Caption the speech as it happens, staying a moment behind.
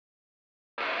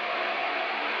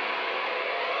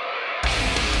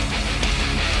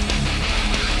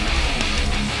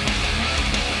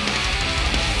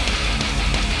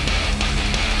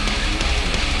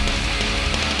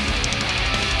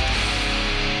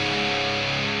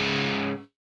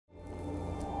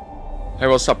Hey,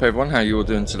 what's up everyone, how you all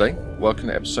doing today? Welcome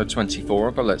to episode 24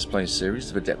 of our Let's Play series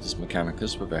of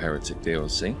Mechanicus with a Heretek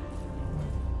DLC.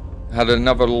 Had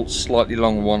another slightly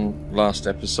long one last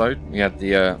episode. We had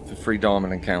the 3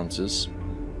 diamond encounters,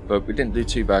 but we didn't do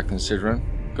too bad considering.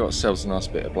 Got ourselves a nice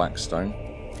bit of blackstone.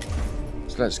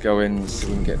 So let's go in and see if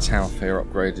we can get Talfair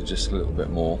upgraded just a little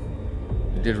bit more.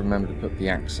 We did remember to put the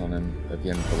axe on him at the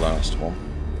end of the last one.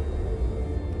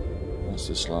 What's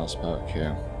this last perk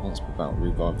here? Once per battle,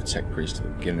 revive the tech priest at the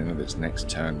beginning of its next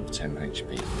turn with 10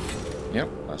 HP. Yep,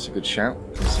 that's a good shout.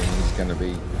 We're going to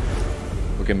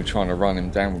be trying to run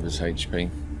him down with his HP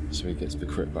so he gets the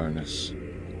crit bonus.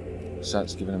 So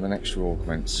that's giving him an extra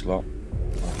augment slot.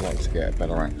 I'd like to get a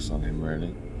better axe on him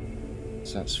really.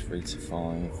 So that's 3 to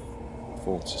 5,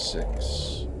 4 to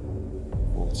 6,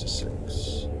 4 to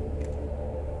 6.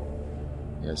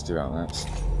 Yeah, let's do out that.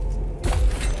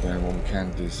 The only one we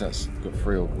can do, so that's got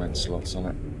 3 augment slots on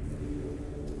it.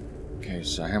 Okay,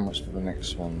 so how much for the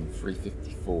next one?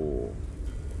 354.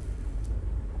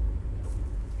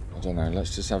 I don't know,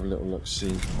 let's just have a little look, see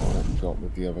what we've got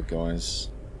with the other guys.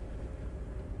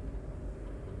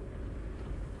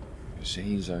 So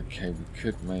he's okay, we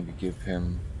could maybe give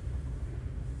him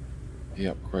the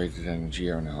upgraded energy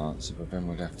enhancer, but then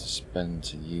we'd have to spend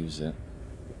to use it.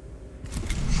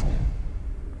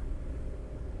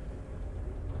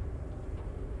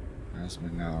 There's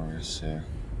Mechanicus here.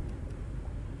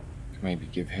 Could maybe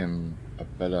give him a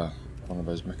better one of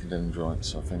those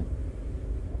Mechadendrites, I think.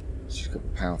 She's got the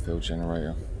power field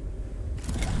generator.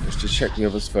 Let's just check the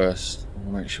others first. I want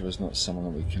to make sure there's not someone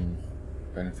that we can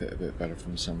benefit a bit better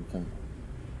from something.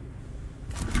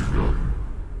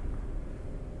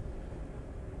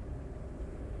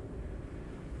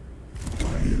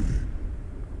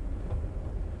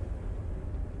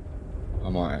 I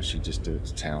might actually just do it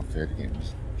to Talfair to get him.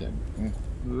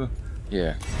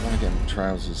 Yeah, I want to get him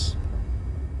trousers.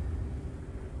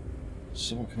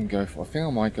 So what can we go for? I think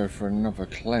I might go for another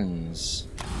cleanse,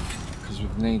 because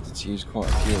we've needed to use quite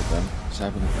a few of them. So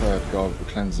having a third guy with the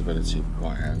cleanse ability would be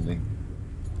quite handy.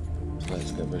 So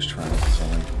let's get those trousers on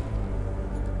him.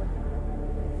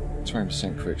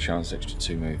 20% crit chance, extra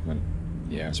 2 movement.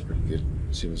 Yeah, that's pretty good.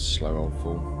 See what's a slow old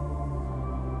fall.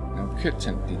 Now we could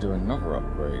technically do another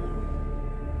upgrade.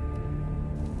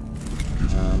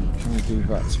 Can we do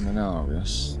that to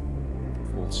Mechanicus?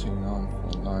 429,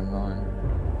 499.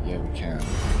 Yeah, we can.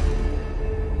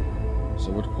 So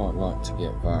I would quite like to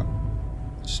get that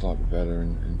slightly better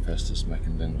and Infestus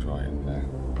Mechadendrite in there.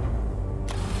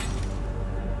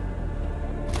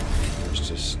 Let's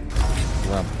just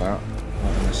grab that.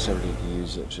 Not necessarily to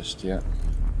use it just yet.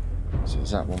 So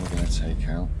is that one we're going to take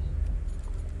out?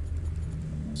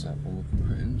 Is that one we can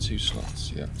put in? 2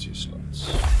 slots? Yeah, 2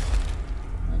 slots.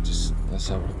 Let's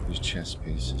have a look at these chest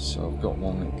pieces. So I've got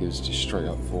one that gives just straight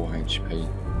up 4 HP.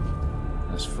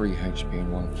 That's 3 HP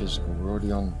and 1 physical. We're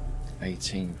already on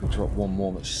 18. If we drop one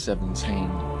more, that's 17.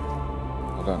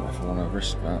 I don't know if I want to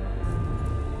risk that.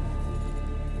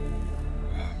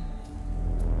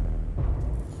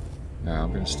 No,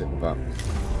 I'm going to stick with that.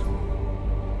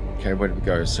 Okay, where do we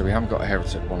go? So we haven't got a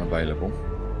Heretek one available.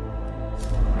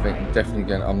 I think I'm definitely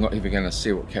going. I'm not even going to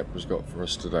see what Kepra's got for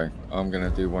us today. I'm going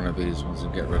to do one of these ones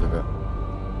and get rid of it.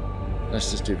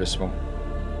 Let's just do this one.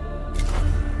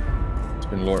 It's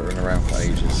been loitering around for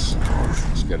ages.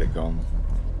 Let's get it gone.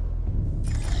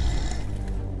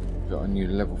 Got a new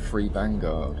level 3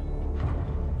 Vanguard.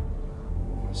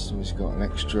 So he's got an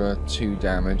extra 2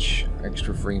 damage,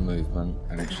 extra 3 movement,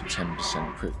 and extra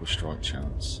 10% critical strike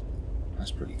chance.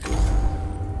 That's pretty cool.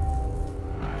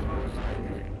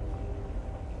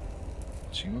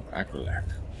 Team of Agrolac.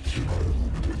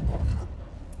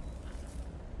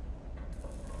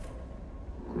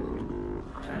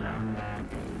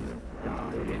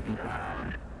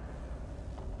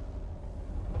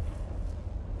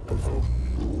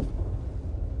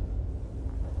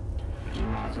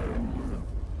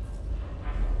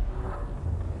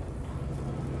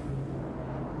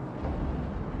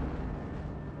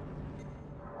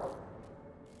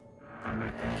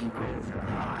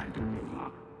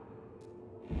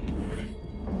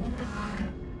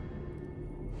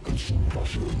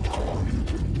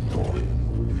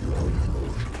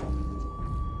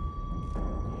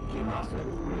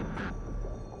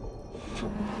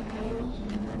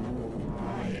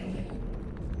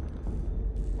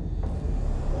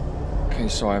 Okay,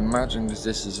 so I imagine because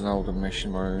this is an older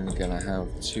mission, we're only going to have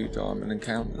 2 diamond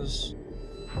encounters.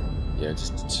 Yeah,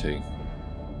 just 2.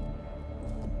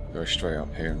 Go straight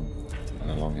up here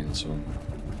and along into them.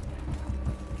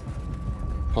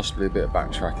 Possibly a bit of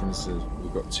backtracking, so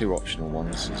we've got 2 optional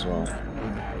ones as well.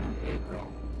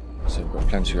 So we've got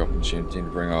plenty of opportunity to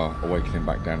bring our awakening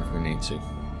back down if we need to.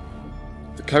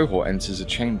 The cohort enters a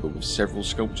chamber with several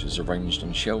sculptures arranged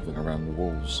on shelving around the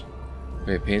walls.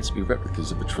 They appear to be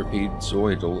replicas of a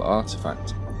trapezoidal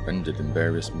artifact, rendered in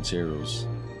various materials.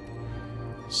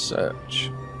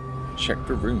 Search. Check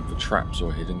the room for traps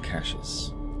or hidden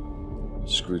caches.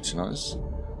 Scrutinize.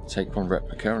 Take one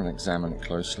replica and examine it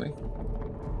closely.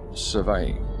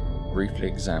 Survey. Briefly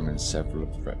examine several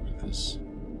of the replicas.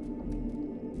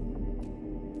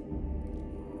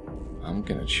 I'm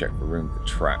gonna check the room for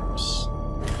traps.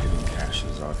 Hidden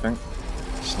caches, I think.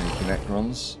 Sneaky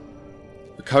Necrons.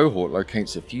 The cohort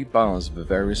locates a few bars of the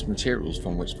various materials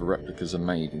from which the replicas are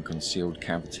made in concealed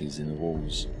cavities in the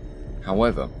walls.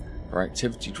 However, their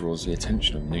activity draws the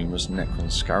attention of numerous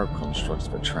Necron scarab constructs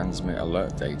that transmit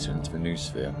alert data into the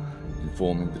noosphere,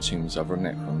 informing the tomb's other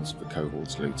Necrons of the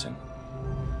cohort's looting.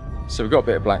 So we've got a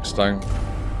bit of Blackstone,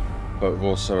 but we've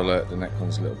also alerted the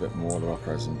Necrons a little bit more to our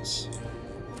presence.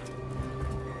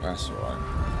 That's alright.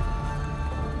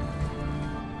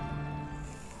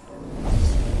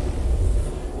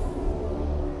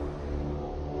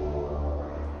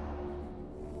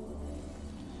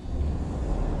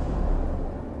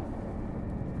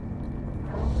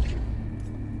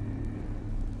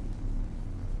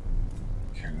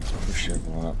 Okay, let's push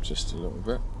everyone up just a little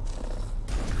bit.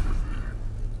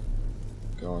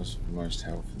 Guys with the most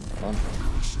health in the front.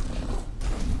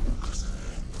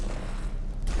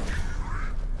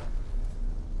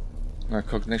 No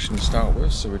cognition to start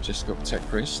with, so we've just got tech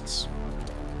priests.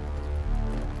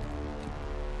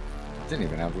 Didn't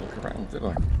even have a look around, did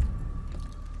I?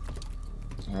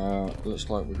 Looks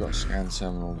like we've got a scan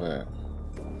terminal there.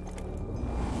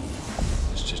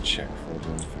 Let's just check before I do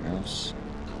anything else.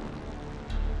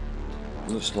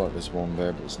 Looks like there's one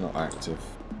there, but it's not active.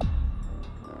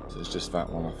 So it's just that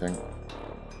one, I think.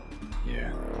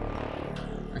 Yeah.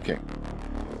 Okay.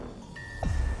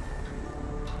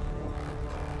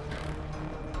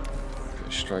 Go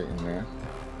straight in there.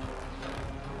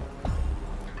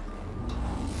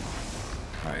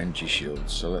 Our energy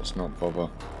shields, so let's not bother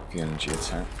with the energy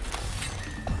attack.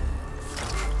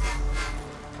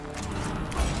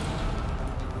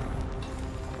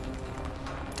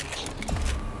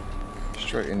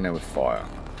 Straight in there with fire.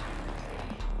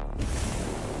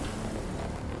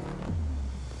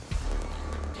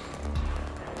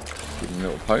 Give him a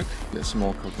little poke, get some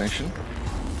more cognition.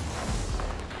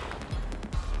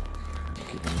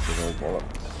 Give him a good old wallop.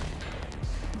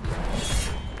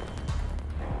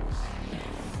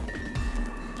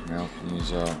 Now we can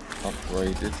use our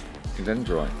upgraded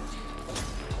dendrite.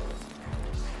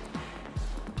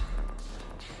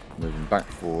 Moving back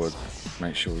forward,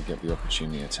 make sure we get the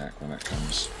opportunity attack when that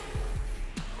comes.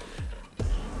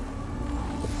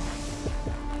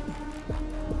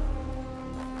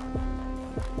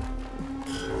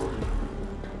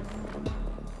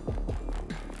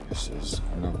 This is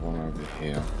another one over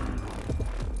here.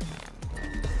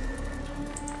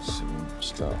 So we'll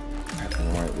start hacking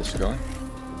away at this guy.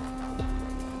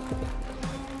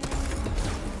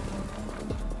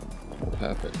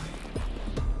 Perfect.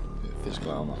 Bit of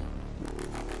physical armor.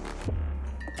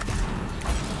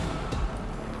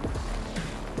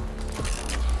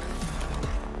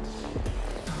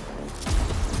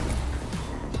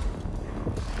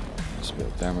 Just a bit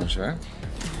of damage there.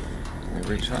 Can we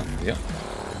reach that? Yep.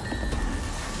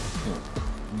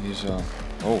 Use our...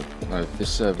 Oh, no,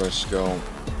 this servo skull.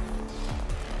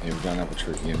 Here, we don't have a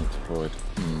troop unit deployed.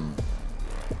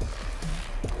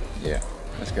 Yeah,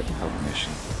 let's get the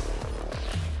cognition.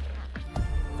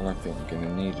 I don't think we're going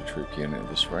to need a troop unit at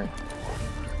this rate.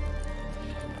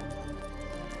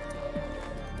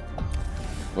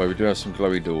 Well, we do have some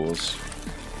glowy doors,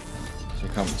 so we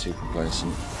can't be too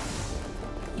complacent.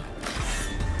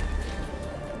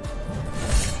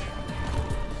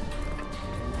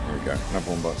 There we go,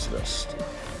 another one bites the dust.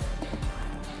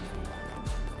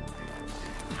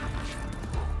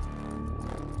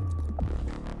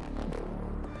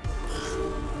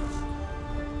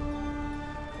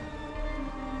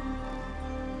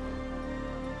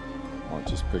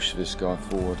 Just push this guy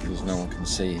forward because no one can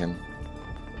see him.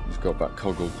 He's got that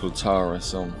Coggle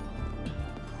Plutaris on.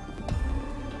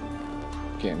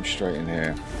 Get him straight in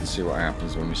here and see what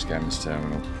happens when we scan this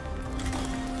terminal.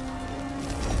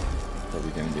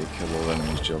 Probably going to be a kill all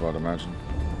enemies job, I'd imagine.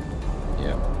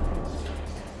 Yep.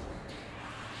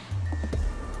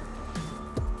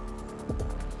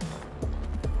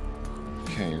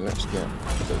 Okay, let's get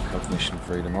a bit of cognition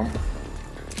freedom on.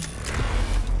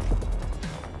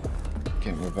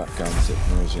 Get with that gun tip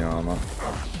noisy armor.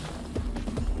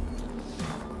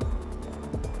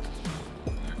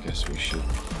 I guess we should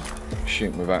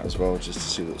shoot him with that as well, just to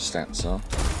see what the stats are.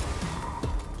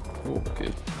 Oh,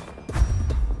 good.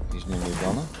 He's nearly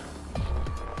gone.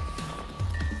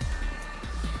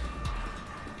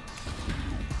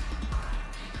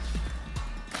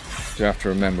 You have to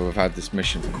remember we've had this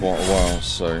mission for quite a while,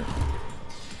 so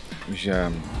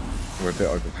we're a bit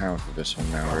overpowered for this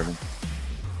one now, really.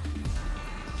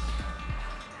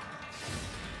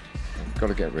 I've got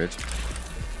to get rid.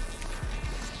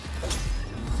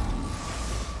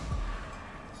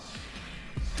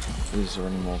 Is there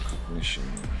any more cognition?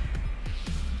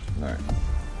 No.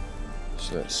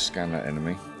 So let's scan that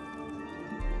enemy.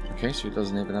 Okay, so he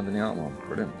doesn't even have any armor on.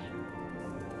 Brilliant.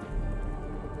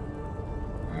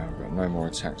 I've got no more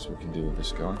attacks we can do with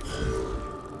this guy.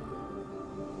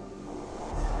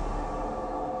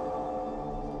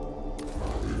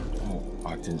 Oh,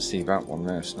 I didn't see that one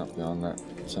there, snuck behind that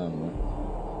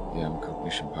terminal. Yeah,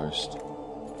 cognition post.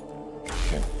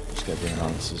 Okay, let's get the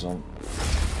enhancers on.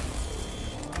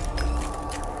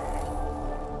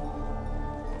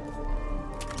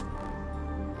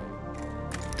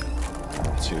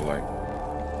 Too late.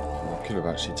 I could have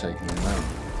actually taken him out.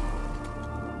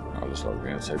 I looks like we're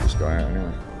going to take this guy out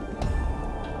anyway.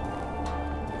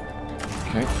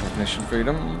 Okay, cognition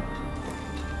freedom.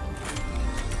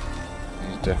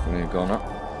 He's definitely gone up.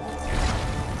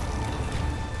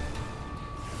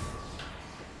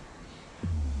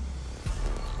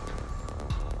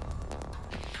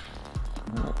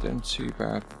 Not doing too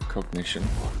bad. Cognition.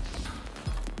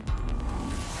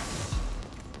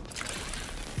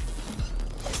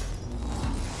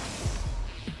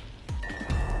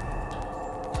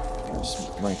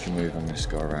 Let's make a move on this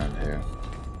guy around here.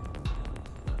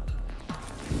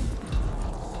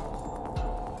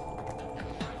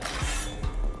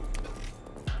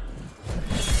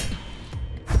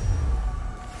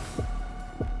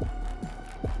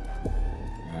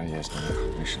 Yes, no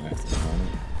cognition left at the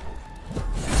moment.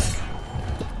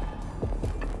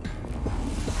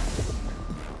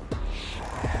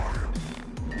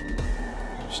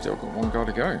 Still got one guy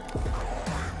to go.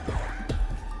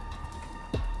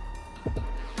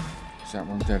 Is that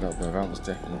one dead up there? That was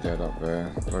definitely dead up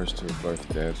there. Those two are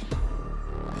both dead.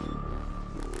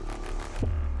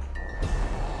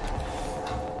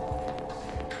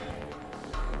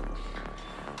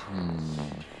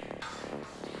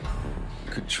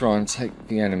 Could try and take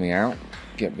the enemy out,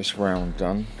 get this round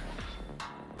done.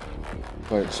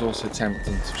 But it's also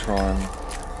tempting to try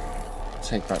and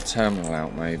take that terminal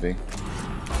out, maybe.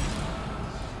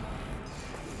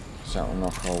 So that will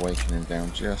knock our awakening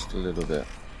down just a little bit.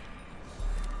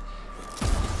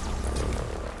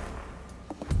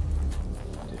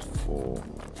 Did 4.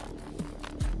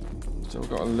 Still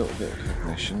got a little bit of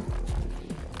cognition.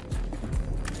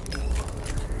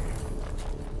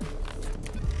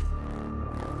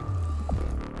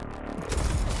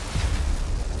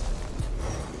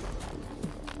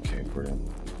 Okay, brilliant.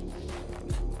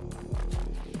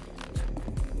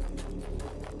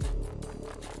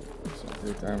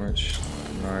 Damage,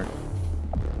 no.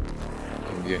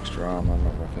 Give me the extra armor, I'm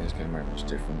not going to think it's going to make much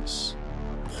difference.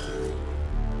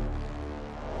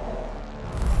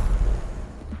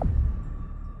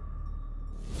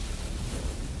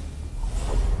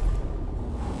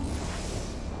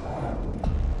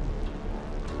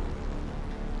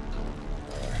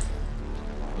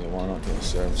 Yeah, why not get a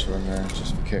servitor in there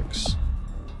just for kicks?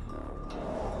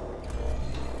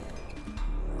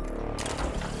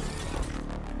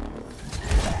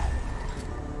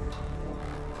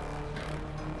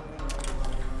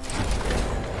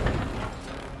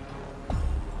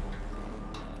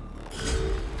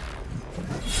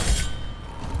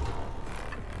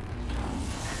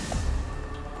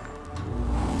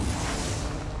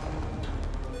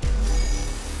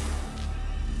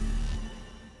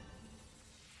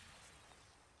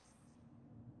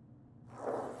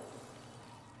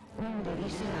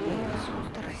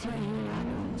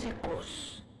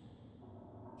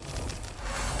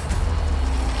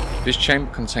 This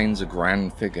chamber contains a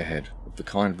grand figurehead of the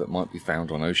kind that might be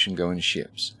found on ocean-going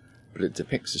ships, but it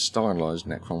depicts a stylized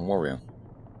Necron warrior.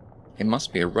 It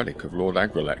must be a relic of Lord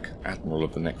Agrelek, Admiral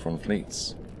of the Necron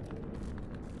fleets.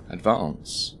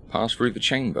 Advance. Pass through the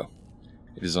chamber.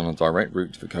 It is on a direct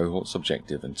route to the cohort's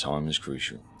objective and time is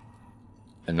crucial.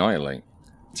 Annihilate.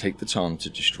 Take the time to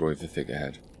destroy the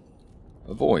figurehead.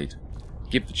 Avoid.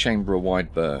 Give the chamber a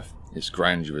wide berth. Its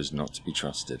grandeur is not to be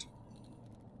trusted.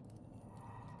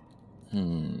 I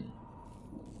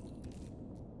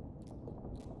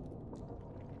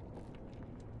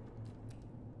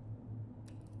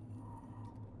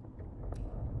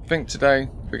think today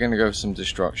we're going to go for some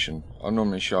destruction. I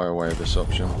normally shy away with this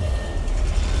option.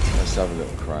 Let's have a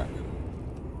little crack.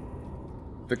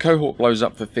 The cohort blows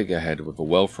up the figurehead with a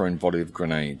well-thrown volley of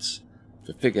grenades.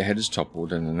 The figurehead is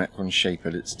toppled and the Necron shape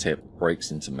at its tip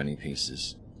breaks into many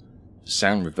pieces. The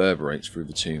sound reverberates through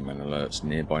the tomb and alerts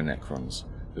nearby Necrons,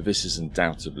 but this is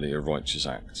undoubtedly a righteous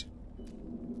act.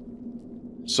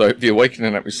 So the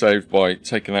awakening that we saved by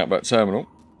taking out that terminal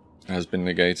has been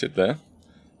negated there.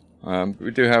 But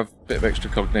we do have a bit of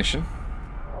extra cognition.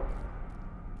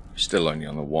 Still only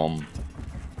on the 1.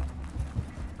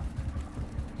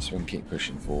 So we can keep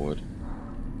pushing forward.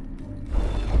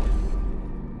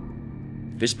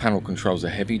 This panel controls a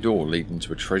heavy door leading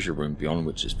to a treasure room beyond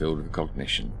which is filled with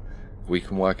cognition. If we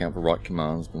can work out the right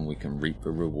commands, then we can reap the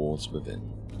rewards within.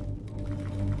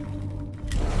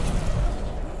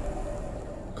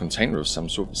 A container of some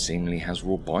sort seemingly has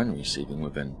raw binary seething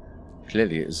within.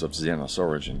 Clearly it is of Xenos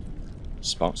origin.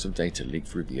 Sparks of data leak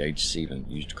through the aged sealant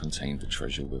used to contain the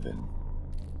treasure within.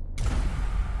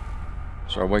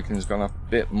 So our awakening's gone up a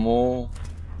bit more.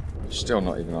 Still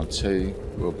not even on 2.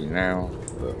 Will be now,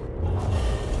 but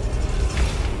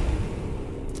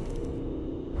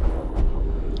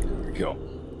here we go.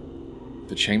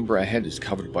 The chamber ahead is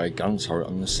covered by a gun turret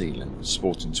on the ceiling,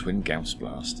 sporting twin Gauss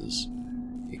blasters.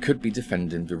 It could be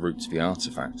defending the route to the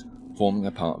artifact, forming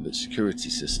a part of its security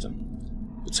system.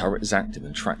 The turret is active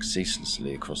and tracks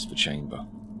ceaselessly across the chamber.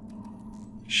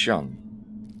 Shun.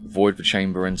 Avoid the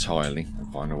chamber entirely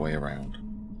and find a way around.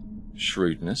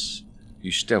 Shrewdness.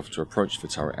 Use stealth to approach the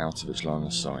turret out of its line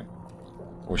of sight.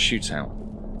 Or shoot out.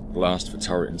 Blast the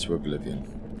turret into oblivion.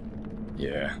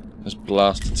 Yeah, let's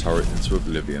blast the turret into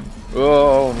oblivion.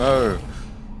 Oh no!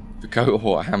 The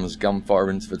cohort hammers gunfire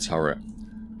into the turret.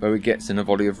 Though it gets in a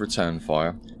volley of return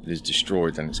fire, it is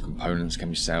destroyed and its components can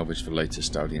be salvaged for later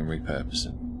study and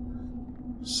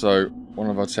repurposing. So, one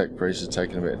of our tech priests has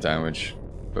taken a bit of damage,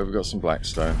 but we've got some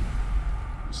Blackstone.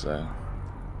 So,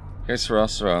 case for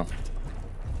us, well,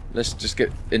 let's just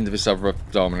get into this other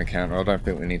Diamond encounter. I don't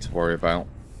think we need to worry about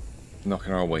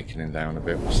knocking our awakening down a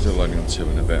bit. We're still only on 2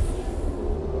 and a bit.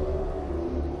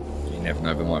 You never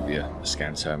know, there might be a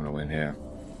scan terminal in here.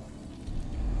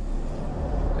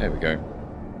 There we go.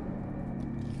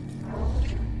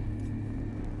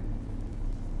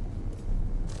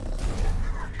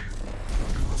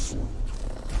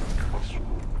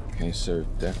 Okay, so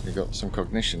we've definitely got some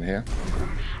cognition here.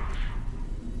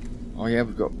 Oh yeah,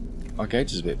 we've got... Our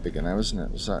gauge is a bit bigger now, isn't it?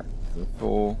 What's that?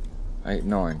 4, 8,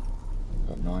 9.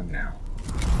 Got 9 now.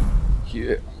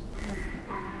 Yeah.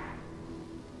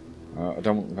 I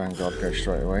don't want the Vanguard to go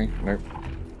straight away. Nope.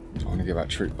 I want to give that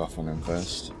troop buff on them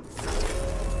first.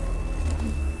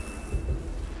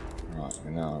 Right,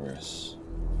 Minaris.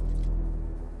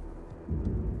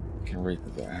 Can reap a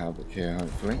bit of havoc here,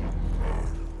 hopefully.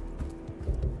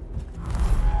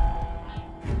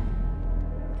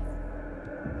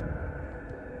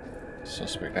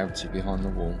 Suspect empty behind the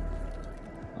wall.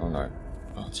 Oh no.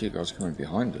 Oh, 2 guys coming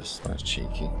behind us. That's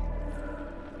cheeky.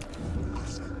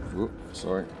 Whoop,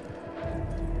 sorry.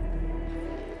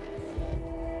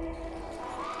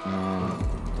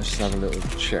 Let's have a little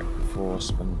check before I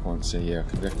spend the points here. Yeah, I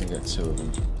can definitely get 2 of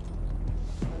them.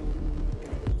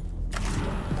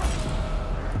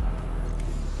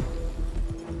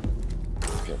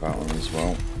 Get that one as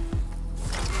well.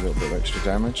 A little bit of extra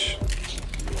damage.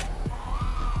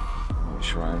 Make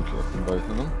sure I am collecting both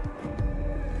of them.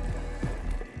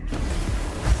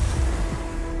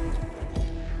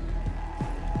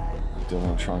 I do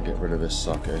want to try and get rid of this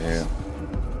sucker here.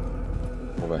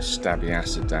 All their stabby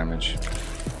acid damage.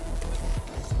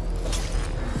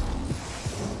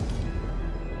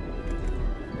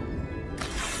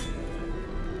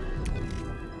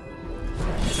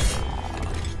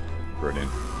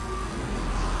 Brilliant.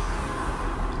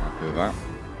 Happy with that.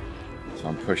 So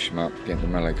I'm pushing him up, getting the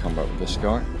melee combat with this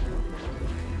guy.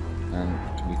 And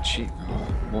can we cheat? Oh,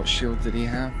 what shield did he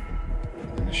have?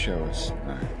 Going to show us?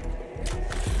 No.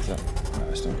 Is that? No,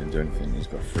 it's not going to do anything. He's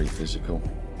got 3 physical.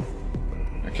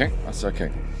 Okay, that's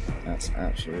okay. That's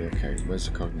absolutely okay. Where's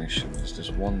the cognition? There's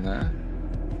just 1 there.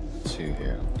 2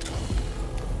 here.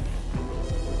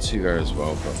 2 there as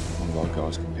well, but one of our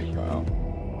guys can pick that up.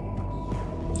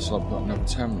 So I've got another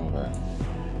terminal there.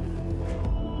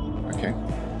 Okay.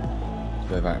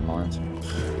 Bear that in mind.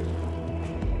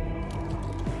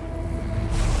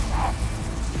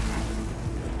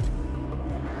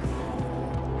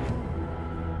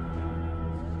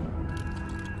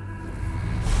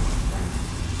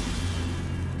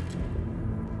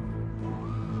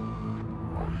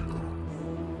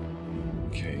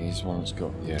 Okay, he's one that's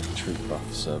got, yeah, the troop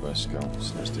buff, servo skull,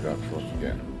 so let's do that before I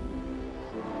forget.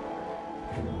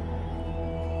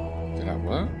 Did that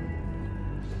work?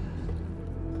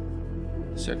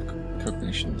 It said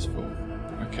cognition's full.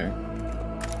 Okay.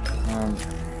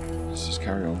 Let's just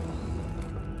carry on.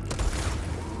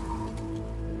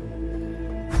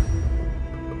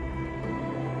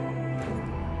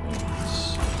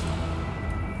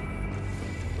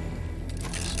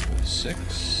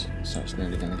 Six, so that's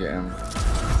nearly going to get him.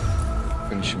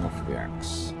 Finish him off with the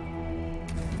axe.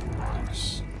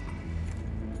 Nice.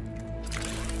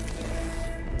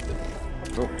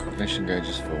 Oh, cognition gauge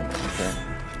is full. Okay.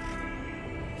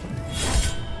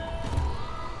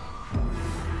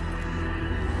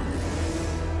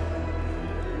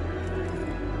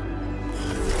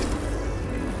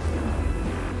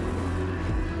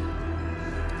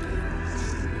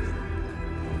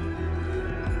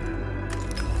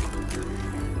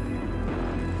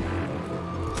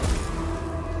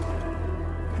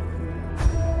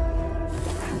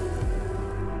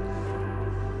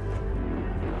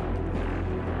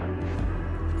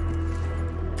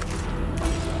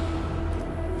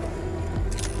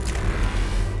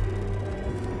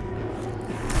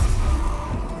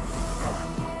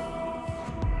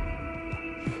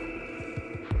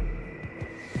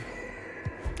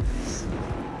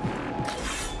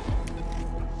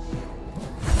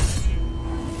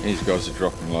 These guys are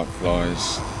dropping like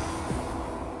flies.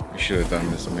 We should have done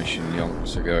this mission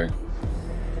yonks ago.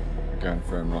 Going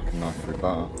through them like a knife through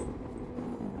butter.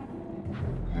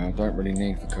 I don't really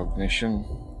need the cognition.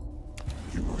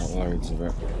 Got loads of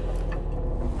it.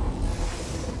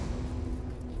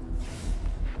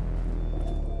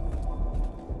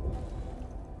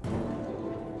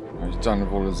 He's done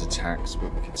with all his attacks,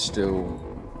 but we could still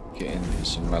get in for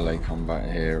some melee combat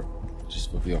here,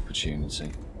 just for the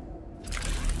opportunity.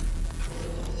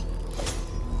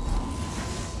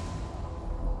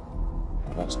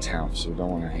 That's tough, so we don't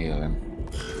want to heal him.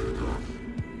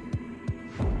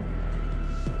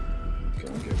 Go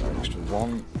and get that extra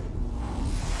one.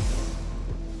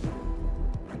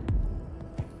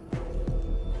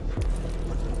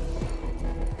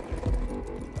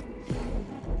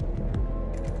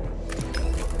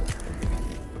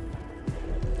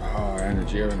 Oh,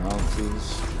 energy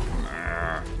enhances.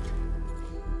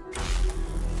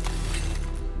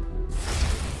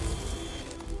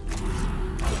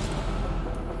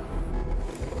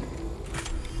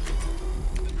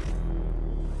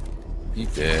 He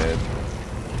did.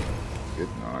 Good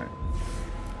night.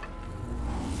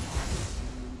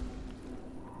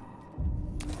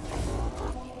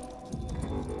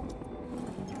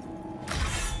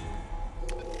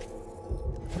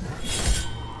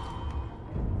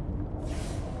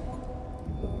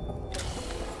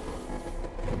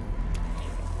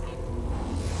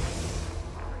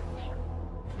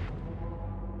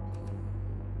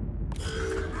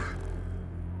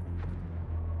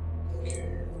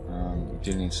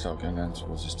 Do need to start going down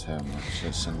towards this terminal, so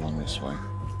let's send one this way.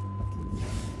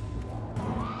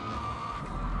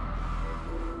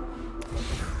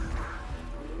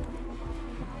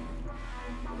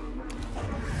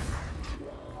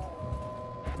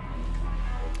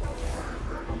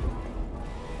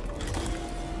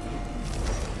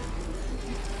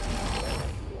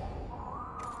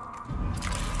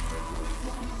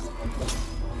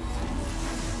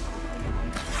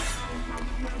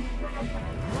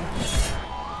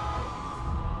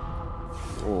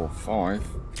 Or 5.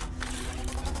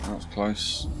 That was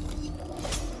close.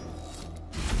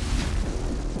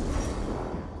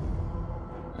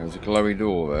 There's a glowy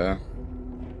door there.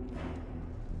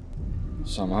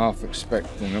 So I'm half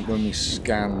expecting that when we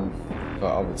scan that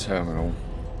other terminal,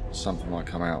 something might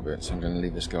come out of it. So I'm going to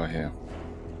leave this guy here.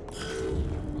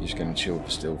 He's going to chill the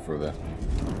steel through there.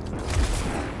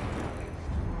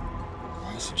 Oh,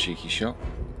 that's a cheeky shot.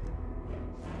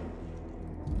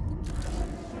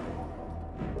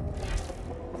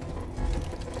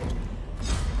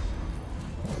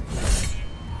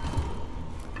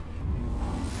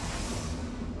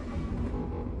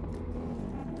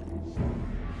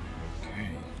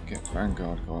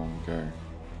 Vanguard guy on the go.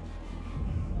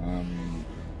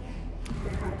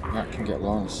 That can get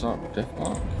line of sight with Death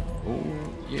Mark. Oh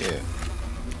yeah.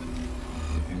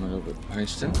 Give him a little bit of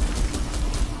pasting.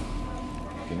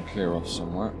 Gonna clear off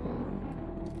somewhere.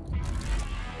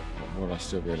 But will I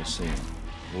still be able to see him?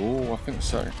 Oh, I think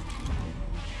so.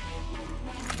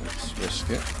 Let's risk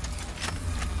it.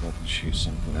 So I can shoot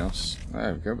something else.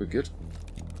 There we go, we're good.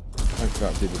 Hope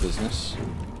that did the business.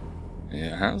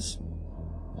 Yeah, it has.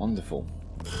 Wonderful.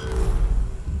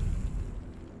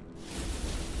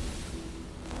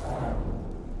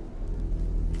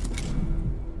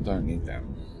 Don't need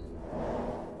them.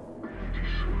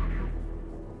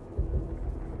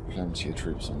 Plenty of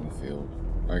troops on the field.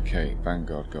 Okay,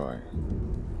 Vanguard guy.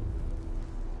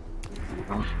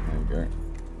 Oh, there we go.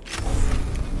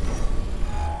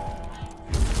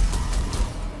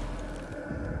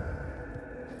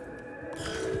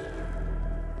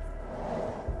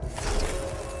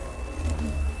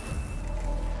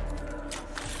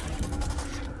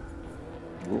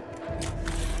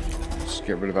 Just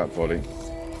get rid of that body.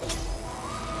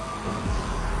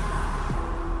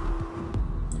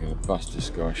 I'm going to bust this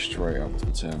guy straight up to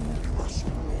the terminal.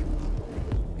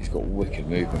 He's got wicked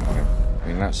movement on him. I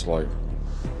mean, that's like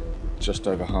just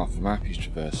over half the map he's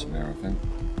traversing there, I think.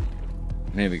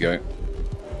 And here we go. It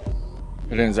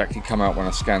didn't exactly come out when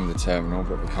I scanned the terminal,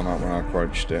 but it come out when I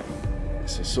approached it.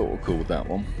 So sort of cool, that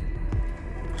one.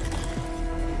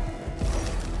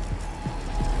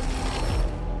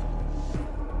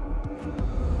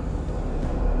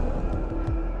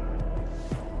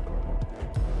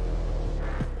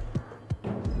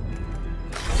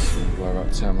 Blow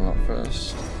that terminal up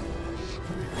first.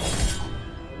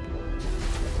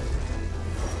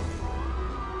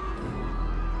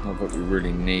 Not that we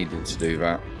really needed to do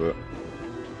that, but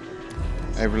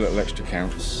every little extra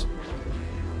counts.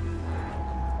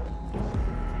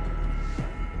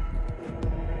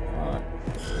 Alright,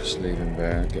 just leave him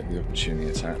there, get the opportunity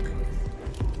attack.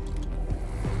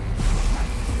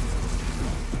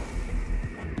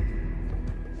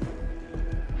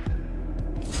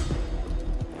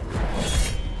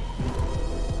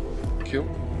 Kill.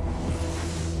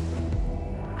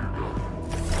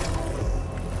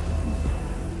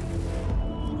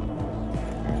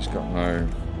 He's got no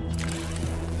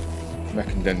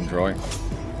Mechanicus.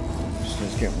 Just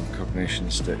let's get one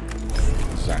cognition stick.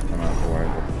 Zap him out of the way,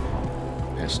 but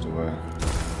he has to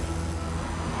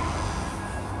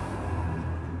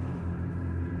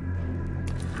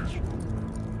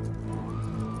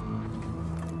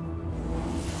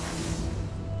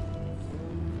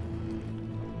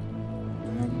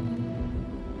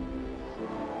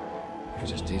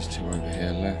just these two over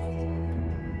here left.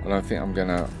 I don't think I'm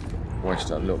gonna waste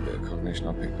that little bit of cognition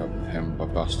I picked up with him by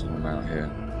busting him out here.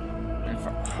 In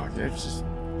fact, oh yeah, it's just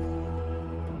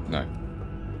no.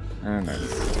 Oh no.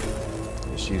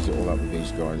 Let's use it all up with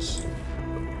these guys.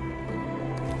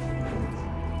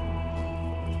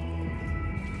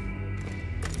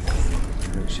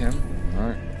 Reach him?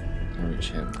 No.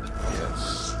 Reach him.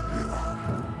 Yes.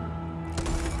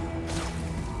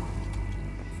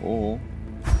 4.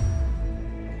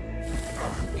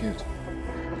 Good.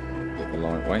 Get the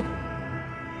lightweight.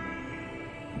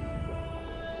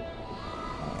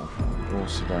 We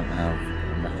also don't have a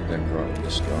Mechanicus with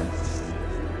this guy.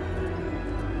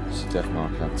 So Death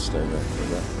Mark will have to stay there for a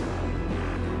bit.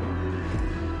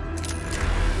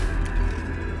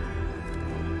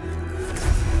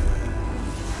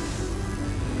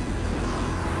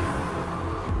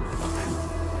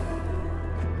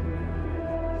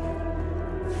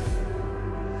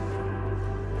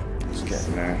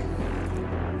 Getting there. I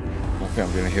think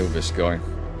I'm going to heal this guy,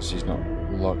 because he's not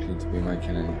likely to be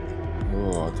making any.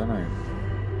 Oh, I don't know.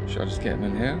 Should I just get him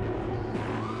in here?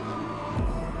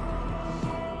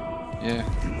 Yeah,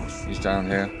 he's down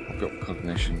here. I've got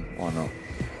cognition. Why not?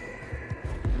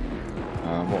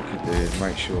 What I could do is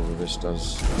make sure that this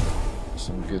does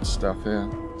some good stuff here.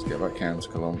 Let's get that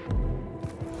canticle on.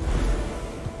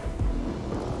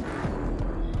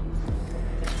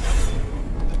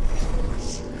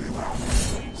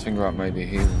 Think about maybe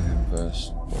healing him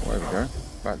first. Oh, there we go.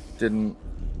 That didn't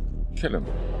kill him.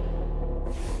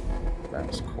 That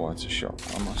was quite a shot,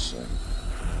 I must say.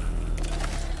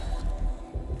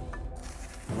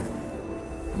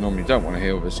 Normally don't want to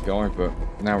heal this guy, but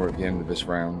now we're at the end of this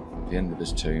round, the end of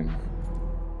this tomb.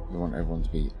 We want everyone to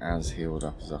be as healed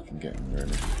up as I can get them,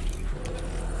 really.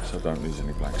 So I don't lose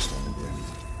any Blackstone in the end.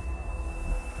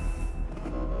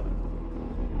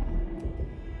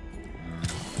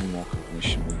 More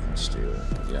cognition we can steal.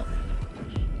 Yeah.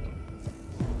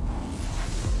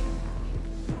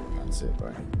 That's it,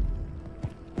 bro.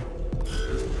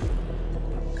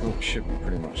 Cool. Should be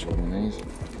pretty much all we need.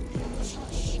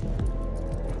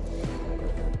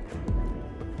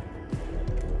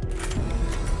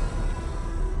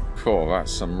 Cool,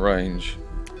 that's some range.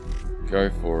 Go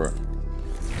for it.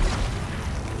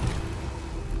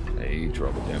 Hey,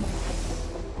 drop it down.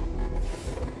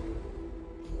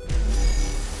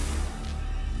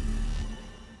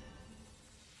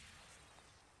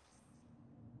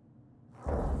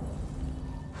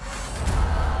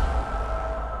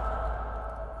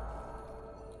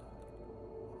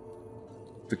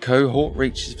 The cohort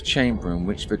reaches the chamber in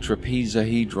which the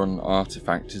trapezohedron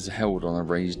artifact is held on a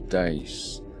raised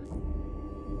dais.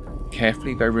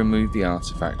 Carefully they remove the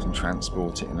artifact and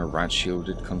transport it in a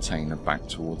rad-shielded container back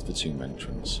towards the tomb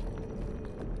entrance.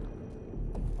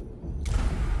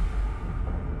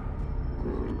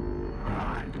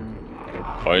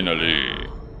 Finally!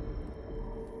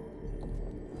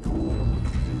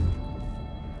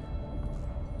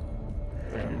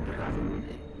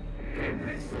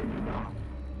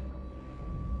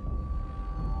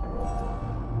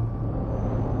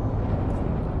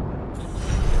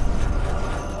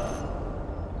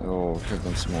 could have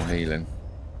done some more healing.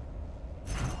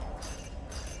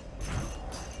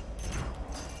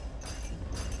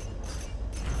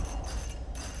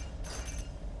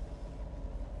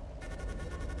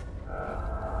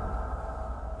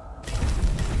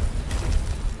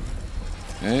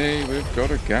 Hey, we've got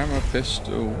a gamma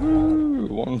pistol. Woo!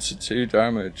 1 to 2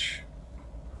 damage.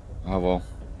 Oh well.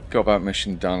 Got that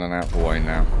mission done and out of the way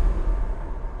now.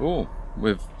 Oh,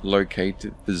 we've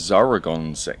located the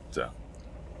Zaragon sector.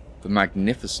 The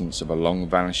magnificence of a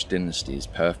long-vanished dynasty is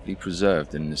perfectly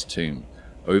preserved in this tomb,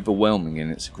 overwhelming in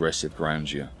its aggressive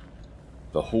grandeur.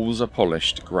 The halls are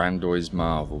polished, grandiose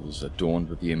marvels, adorned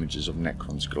with the images of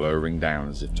Necrons glowering down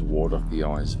as if to ward off the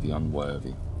eyes of the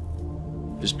unworthy.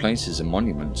 This place is a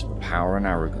monument to the power and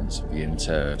arrogance of the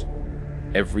interred.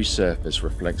 Every surface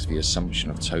reflects the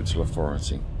assumption of total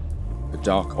authority. The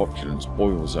dark opulence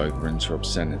boils over into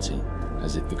obscenity,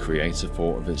 as if the creator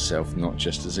thought of itself not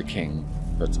just as a king,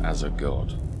 but as a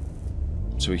god.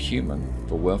 To a human,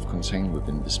 the wealth contained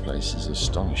within this place is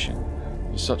astonishing,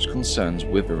 but such concerns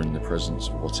wither in the presence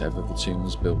of whatever the tomb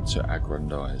was built to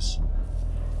aggrandize.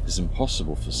 It is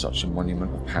impossible for such a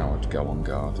monument of power to go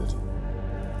unguarded.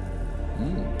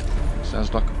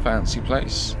 Sounds like a fancy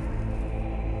place.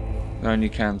 No new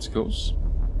canticles.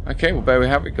 Okay, well there we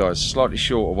have it guys, slightly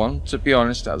shorter one. To be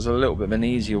honest, that was a little bit of an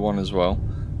easier one as well.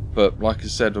 But like I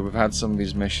said, we've had some of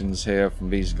these missions here from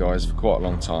these guys for quite a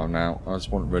long time now. I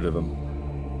just want rid of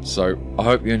them. So, I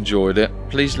hope you enjoyed it.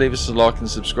 Please leave us a like and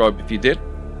subscribe if you did.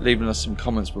 Leaving us some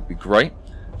comments would be great.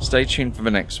 Stay tuned for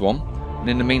the next one. And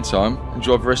in the meantime,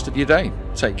 enjoy the rest of your day.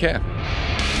 Take care.